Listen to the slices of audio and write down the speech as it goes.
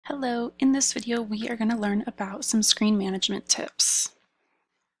Hello, in this video we are going to learn about some screen management tips.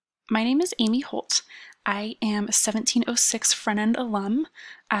 My name is Amy Holt. I am a 1706 front-end alum.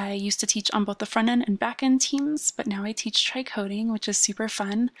 I used to teach on both the front-end and back-end teams, but now I teach tri-coding, which is super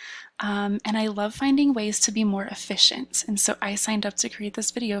fun. And I love finding ways to be more efficient. And so I signed up to create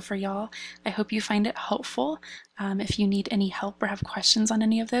this video for y'all. I hope you find it helpful. If you need any help or have questions on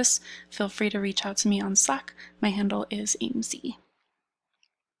any of this, feel free to reach out to me on Slack. My handle is AimZ.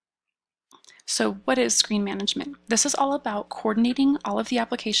 So what is screen management? This is all about coordinating all of the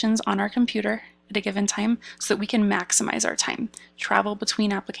applications on our computer at a given time so that we can maximize our time, travel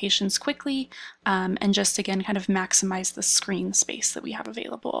between applications quickly, and just again kind of maximize the screen space that we have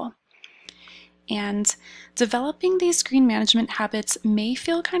available. And developing these screen management habits may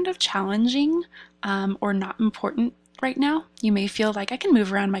feel kind of challenging or not important right now. You may feel like I can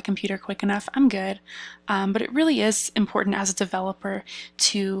move around my computer quick enough, I'm good. But it really is important as a developer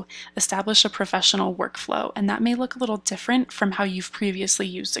to establish a professional workflow, and that may look a little different from how you've previously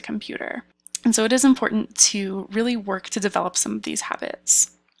used a computer. And so it is important to really work to develop some of these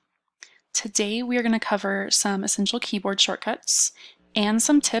habits. Today we are going to cover some essential keyboard shortcuts and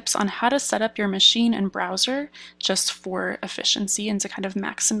some tips on how to set up your machine and browser just for efficiency and to kind of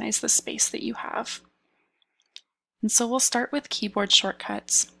maximize the space that you have. And so we'll start with keyboard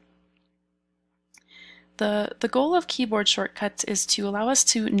shortcuts. The goal of keyboard shortcuts is to allow us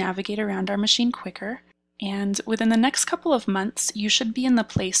to navigate around our machine quicker. And within the next couple of months, you should be in the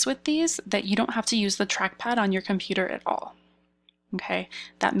place with these that you don't have to use the trackpad on your computer at all. Okay,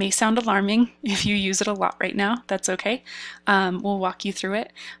 that may sound alarming if you use it a lot right now. That's okay. We'll walk you through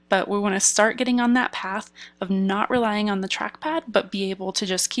it, but we want to start getting on that path of not relying on the trackpad, but be able to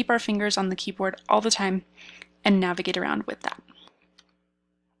just keep our fingers on the keyboard all the time and navigate around with that.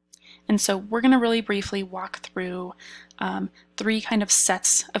 And so we're going to really briefly walk through three kind of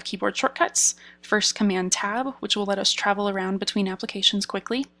sets of keyboard shortcuts. First, Command Tab, which will let us travel around between applications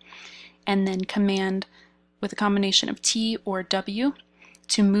quickly, and then Command with a combination of T or W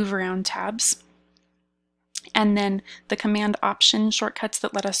to move around tabs, and then the Command Option shortcuts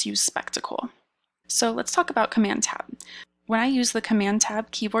that let us use Spectacle. So let's talk about Command Tab. When I use the Command Tab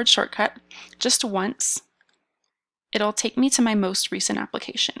keyboard shortcut just once, it'll take me to my most recent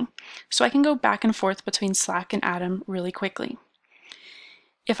application, so I can go back and forth between Slack and Atom really quickly.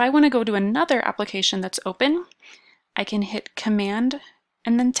 If I want to go to another application that's open, I can hit Command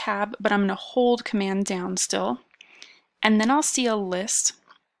and then Tab, but I'm going to hold Command down still, and then I'll see a list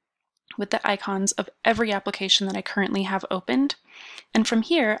with the icons of every application that I currently have opened, and from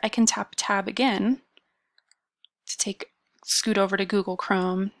here I can tap Tab again to scoot over to Google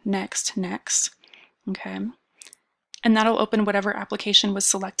Chrome, next, okay. And that'll open whatever application was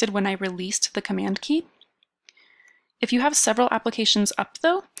selected when I released the Command key. If you have several applications up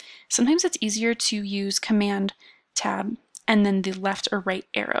though, sometimes it's easier to use Command Tab and then the left or right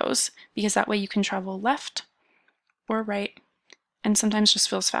arrows, because that way you can travel left or right, and sometimes just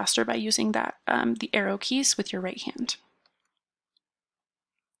feels faster by using that the arrow keys with your right hand.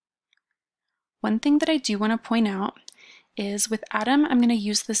 One thing that I do want to point out is with Atom, I'm going to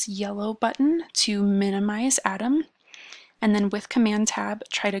use this yellow button to minimize Atom, and then with Command Tab,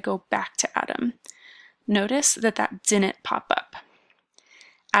 try to go back to Atom. Notice that that didn't pop up.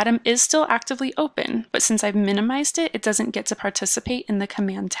 Atom is still actively open, but since I've minimized it, it doesn't get to participate in the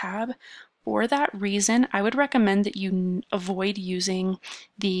Command Tab. For that reason, I would recommend that you avoid using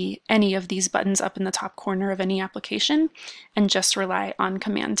any of these buttons up in the top corner of any application and just rely on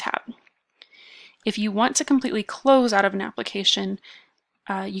Command Tab. If you want to completely close out of an application,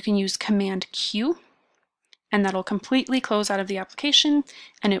 you can use Command Q, and that'll completely close out of the application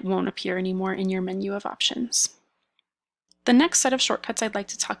and it won't appear anymore in your menu of options. The next set of shortcuts I'd like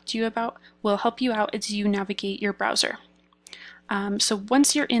to talk to you about will help you out as you navigate your browser. So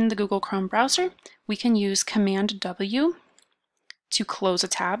once you're in the Google Chrome browser, we can use Command W to close a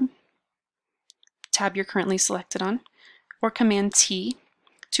tab you're currently selected on, or Command T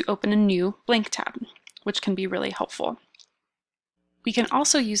to open a new blank tab, which can be really helpful. We can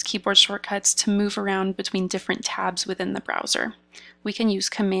also use keyboard shortcuts to move around between different tabs within the browser. We can use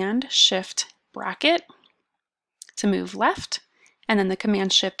Command Shift bracket to move left, and then the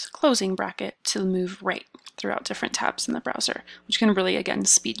Command Shift closing bracket to move right throughout different tabs in the browser, which can really, again,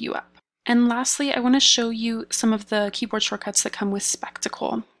 speed you up. And lastly, I want to show you some of the keyboard shortcuts that come with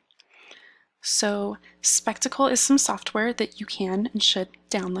Spectacle. So Spectacle is some software that you can and should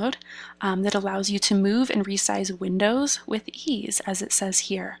download that allows you to move and resize windows with ease, as it says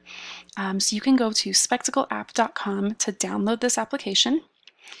here. So you can go to spectacleapp.com to download this application.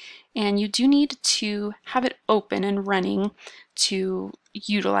 And you do need to have it open and running to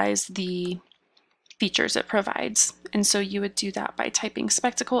utilize the features it provides. And so you would do that by typing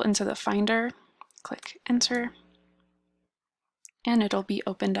spectacle into the Finder, click enter, and it'll be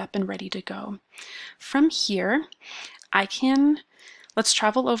opened up and ready to go. From here, let's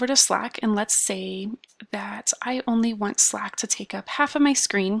travel over to Slack, and let's say that I only want Slack to take up half of my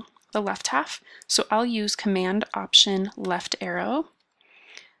screen, the left half. So I'll use Command Option left arrow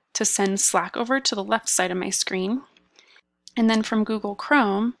to send Slack over to the left side of my screen. And then from Google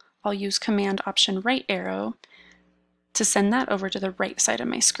Chrome, I'll use Command Option right arrow to send that over to the right side of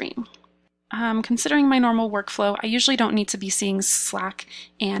my screen. Considering my normal workflow, I usually don't need to be seeing Slack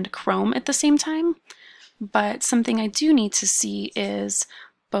and Chrome at the same time, but something I do need to see is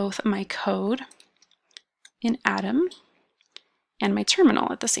both my code in Atom and my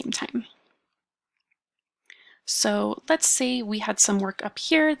terminal at the same time. So let's say we had some work up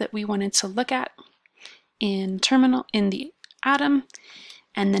here that we wanted to look at in the Atom,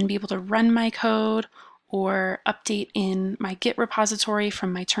 and then be able to run my code or update in my Git repository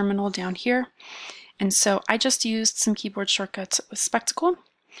from my terminal down here. And so I just used some keyboard shortcuts with Spectacle.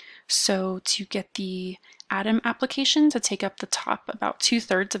 So to get the Atom application to take up the top about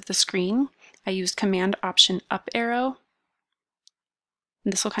 2/3 of the screen, I used Command Option up arrow.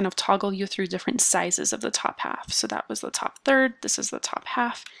 And this will kind of toggle you through different sizes of the top half. So that was the top third, this is the top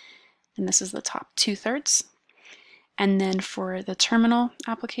half, and this is the top 2/3. And then for the terminal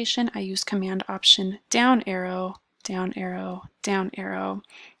application, I use Command Option down arrow, down arrow, down arrow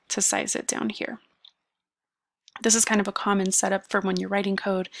to size it down here. This is kind of a common setup for when you're writing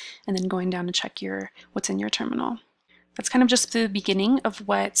code and then going down to check what's in your terminal. That's kind of just the beginning of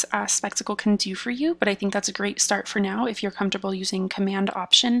what Spectacle can do for you, but I think that's a great start for now if you're comfortable using Command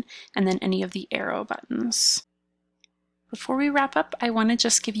Option and then any of the arrow buttons. Before we wrap up, I want to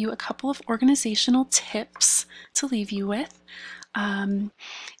just give you a couple of organizational tips to leave you with.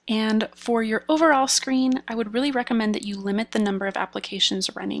 And for your overall screen, I would really recommend that you limit the number of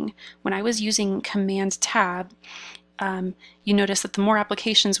applications running. When I was using Command Tab, you notice that the more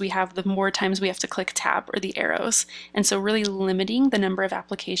applications we have, the more times we have to click Tab or the arrows. And so really limiting the number of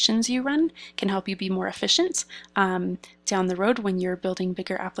applications you run can help you be more efficient. Down the road, when you're building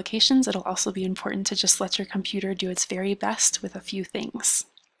bigger applications, it'll also be important to just let your computer do its very best with a few things.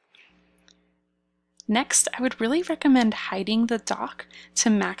 Next, I would really recommend hiding the dock to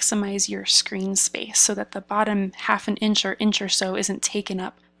maximize your screen space so that the bottom half an inch or so isn't taken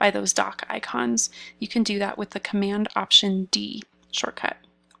up by those dock icons. You can do that with the Command Option D shortcut.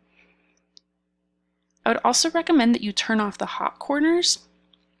 I would also recommend that you turn off the hot corners,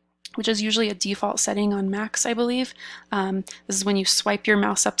 which is usually a default setting on Macs, I believe. This is when you swipe your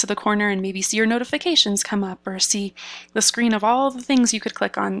mouse up to the corner and maybe see your notifications come up or see the screen of all the things you could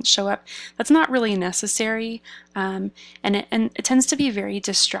click on show up. That's not really necessary, and it tends to be very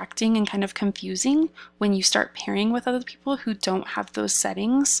distracting and kind of confusing when you start pairing with other people who don't have those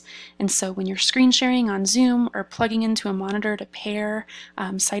settings. And so when you're screen sharing on Zoom or plugging into a monitor to pair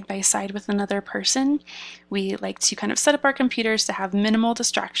side by side with another person, we like to kind of set up our computers to have minimal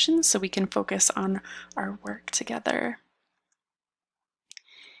distractions so we can focus on our work together.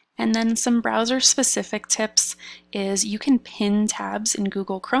 And then some browser-specific tips is you can pin tabs in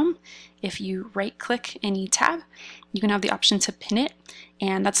Google Chrome. If you right-click any tab, you can have the option to pin it,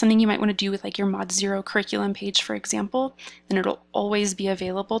 and that's something you might want to do with like your Mod 0 curriculum page, for example, and it'll always be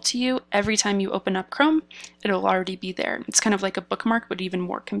available to you. Every time you open up Chrome, it'll already be there. It's kind of like a bookmark, but even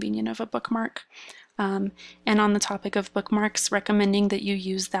more convenient of a bookmark. And on the topic of bookmarks, recommending that you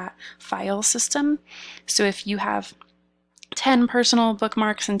use that file system. So if you have 10 personal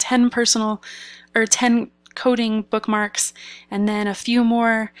bookmarks and 10 coding bookmarks, and then a few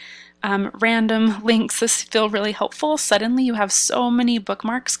more random links that feel really helpful, suddenly you have so many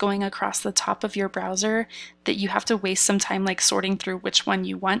bookmarks going across the top of your browser that you have to waste some time like sorting through which one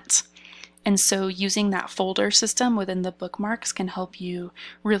you want. And so using that folder system within the bookmarks can help you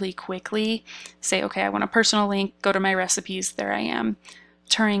really quickly say, okay, I want a personal link, go to my recipes, there I am.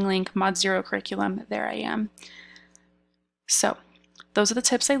 Turing link, Mod 0 curriculum, there I am. So those are the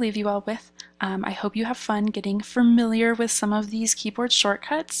tips I leave you all with. I hope you have fun getting familiar with some of these keyboard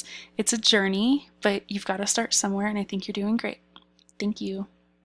shortcuts. It's a journey, but you've got to start somewhere, and I think you're doing great. Thank you.